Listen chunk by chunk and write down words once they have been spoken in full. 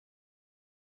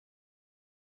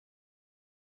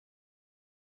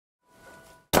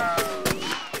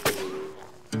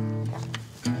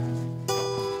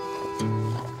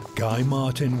Guy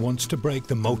Martin wants to break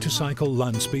the motorcycle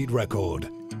land speed record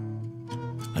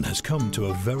and has come to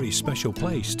a very special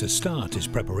place to start his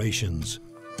preparations.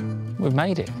 We've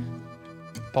made it.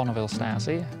 Bonneville starts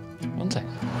here, wasn't it?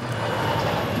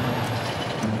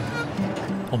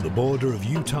 On the border of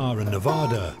Utah and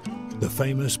Nevada, the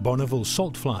famous Bonneville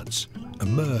salt flats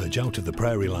emerge out of the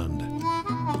prairie land.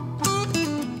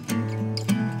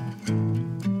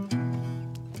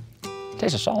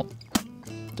 Taste of salt.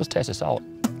 Just taste of salt.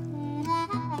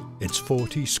 It's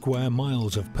 40 square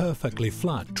miles of perfectly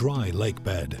flat, dry lake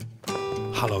bed.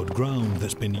 Hallowed ground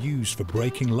that's been used for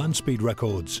breaking land speed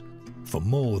records for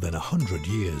more than 100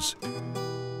 years.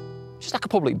 Just like a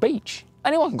public beach.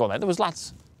 Anyone can go there. There was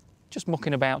lads just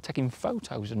mucking about, taking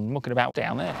photos and mucking about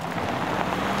down there.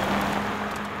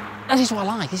 And this is what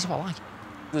I like, this is what I like.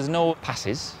 There's no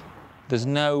passes, there's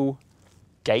no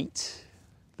gate,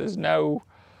 there's no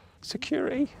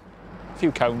security. A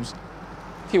few cones,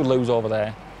 a few loos over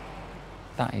there.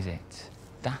 That is it.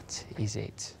 That is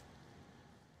it.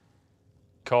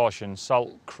 Caution,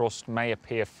 salt crust may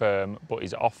appear firm, but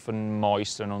is often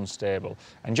moist and unstable.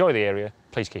 Enjoy the area,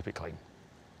 please keep it clean.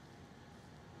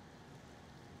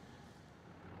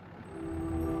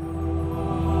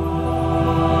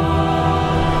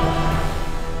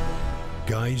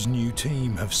 Guy's new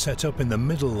team have set up in the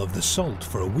middle of the salt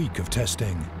for a week of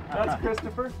testing. That's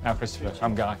Christopher. Now, Christopher,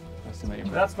 I'm Guy. Nice to meet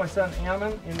you. That's my son,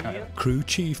 Ammon, India. Crew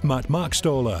Chief Matt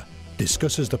Markstoller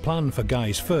discusses the plan for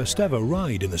Guy's first ever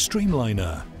ride in the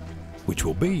Streamliner, which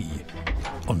will be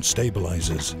on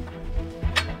stabilizers.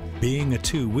 Being a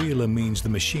two-wheeler means the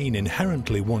machine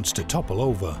inherently wants to topple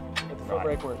over.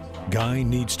 Guy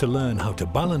needs to learn how to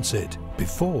balance it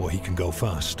before he can go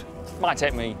fast. It might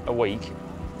take me a week.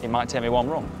 It might take me one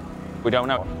run. We don't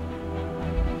know.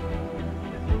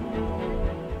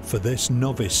 For this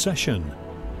novice session,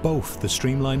 both the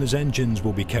Streamliner's engines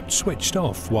will be kept switched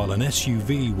off while an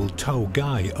SUV will tow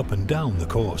Guy up and down the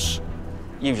course.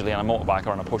 Usually on a motorbike or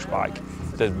on a push bike,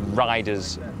 the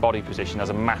rider's body position has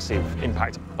a massive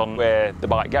impact on where the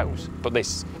bike goes. But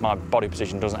this, my body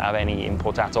position doesn't have any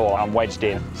input at all. I'm wedged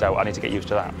in, so I need to get used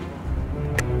to that.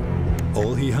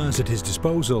 All he has at his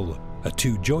disposal are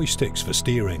two joysticks for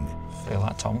steering. Feel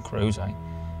like Tom Cruise, eh?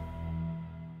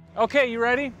 Okay, you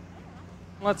ready?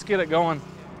 Let's get it going.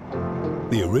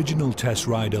 The original test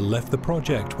rider left the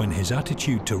project when his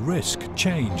attitude to risk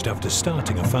changed after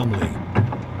starting a family.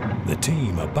 The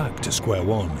team are back to square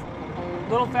one. A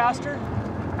little faster.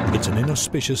 It's an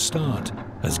inauspicious start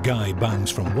as Guy bangs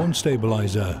from one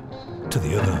stabilizer to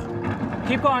the other.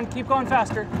 Keep going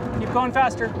faster. Keep going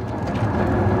faster.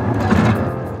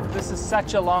 This is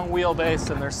such a long wheelbase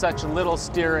and there's such little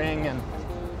steering and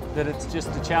that it's just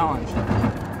a challenge.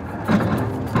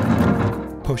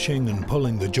 Pushing and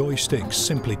pulling the joysticks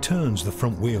simply turns the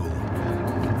front wheel.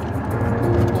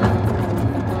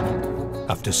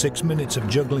 After 6 minutes of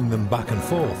juggling them back and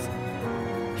forth,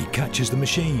 he catches the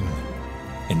machine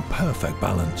in perfect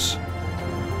balance.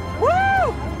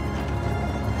 Woo!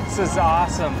 This is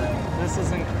awesome. This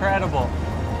is incredible.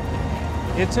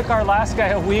 It took our last guy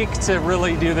a week to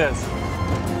really do this.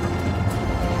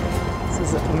 This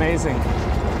is amazing.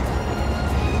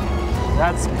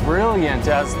 That's brilliant,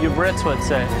 as you Brits would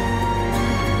say.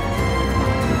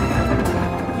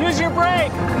 Use your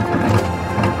brake!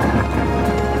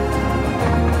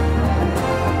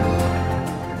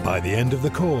 By the end of the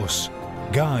course,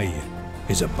 Guy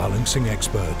is a balancing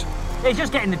expert. It's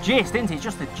just getting the gist, isn't it? It's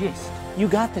just the gist. You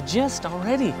got the gist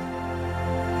already.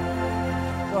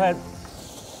 Go ahead.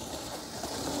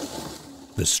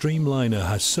 The Streamliner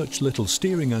has such little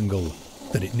steering angle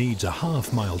that it needs a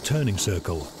half-mile turning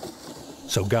circle.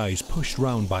 So Guy's pushed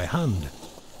round by hand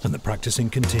and the practicing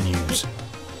continues.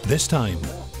 This time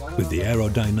with the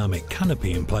aerodynamic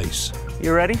canopy in place.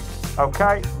 You ready?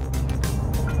 Okay.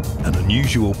 An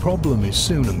unusual problem is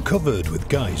soon uncovered with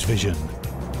Guy's vision.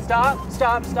 Stop,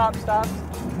 stop, stop, stop.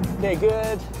 Okay,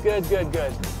 good, good, good,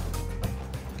 good.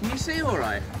 Can you see all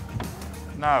right?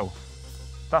 No,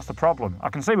 that's the problem. I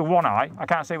can see with one eye, I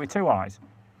can't see with two eyes.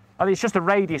 I think it's just the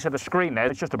radius of the screen there,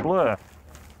 it's just a blur.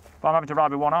 But I'm having to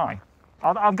ride with one eye.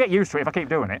 I'll get used to it if I keep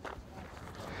doing it.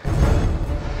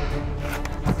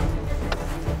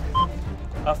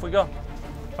 Off we go.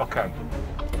 Okay.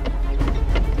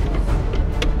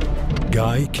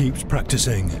 Guy keeps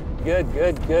practicing. Good,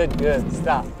 good, good, good.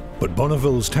 Stop. But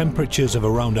Bonneville's temperatures of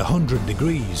around 100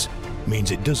 degrees means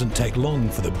it doesn't take long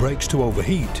for the brakes to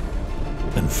overheat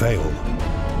and fail.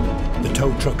 The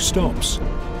tow truck stops,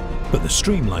 but the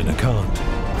Streamliner can't.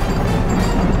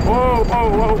 Whoa, whoa,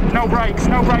 whoa, no brakes,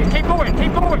 no brakes. Keep going,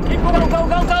 keep going, keep going. Go, go,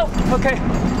 go, go. Okay.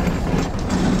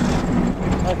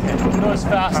 Okay, go as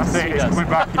fast That's as it, he it's does. coming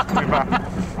back, it's coming back.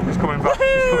 It's coming back,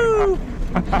 it's coming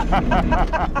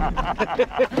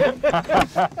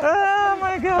back. Oh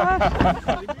my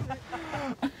God!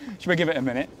 Should we give it a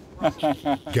minute?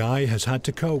 Guy has had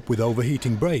to cope with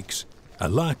overheating brakes, a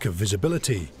lack of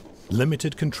visibility,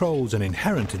 limited controls and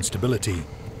inherent instability,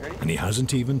 and he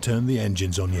hasn't even turned the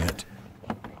engines on yet.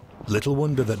 Little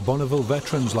wonder that Bonneville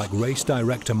veterans like race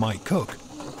director Mike Cook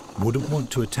wouldn't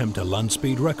want to attempt a land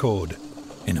speed record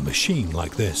in a machine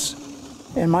like this.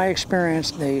 In my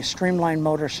experience, the streamlined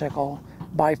motorcycle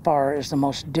by far is the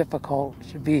most difficult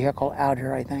vehicle out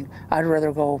here, I think. I'd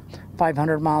rather go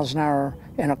 500 miles an hour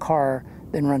in a car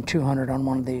than run 200 on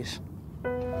one of these.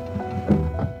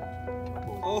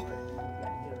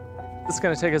 It's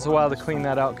going to take us a while to clean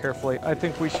that out carefully. I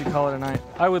think we should call it a night.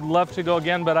 I would love to go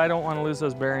again, but I don't want to lose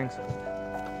those bearings.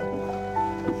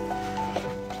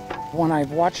 When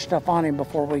I've watched stuff on him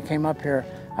before we came up here,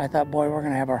 I thought, boy, we're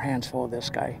going to have our hands full of this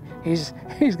guy. He's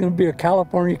going to be a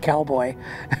California cowboy,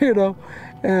 you know,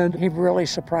 and he really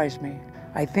surprised me.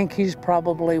 I think he's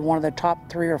probably one of the top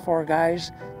 3 or 4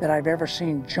 guys that I've ever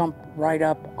seen jump right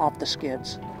up off the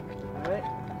skids.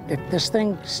 If this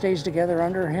thing stays together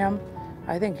under him,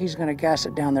 I think he's going to gas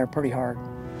it down there pretty hard.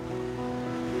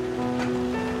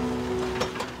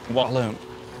 What I learned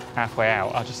halfway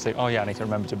out, I just think, oh yeah, I need to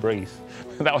remember to breathe.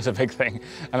 That was a big thing.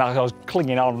 And I was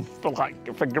clinging on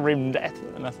for grim death.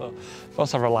 And I thought,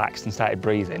 once I relaxed and started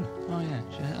breathing, oh yeah,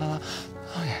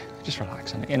 just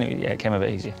relax. And yeah, it came a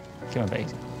bit easier.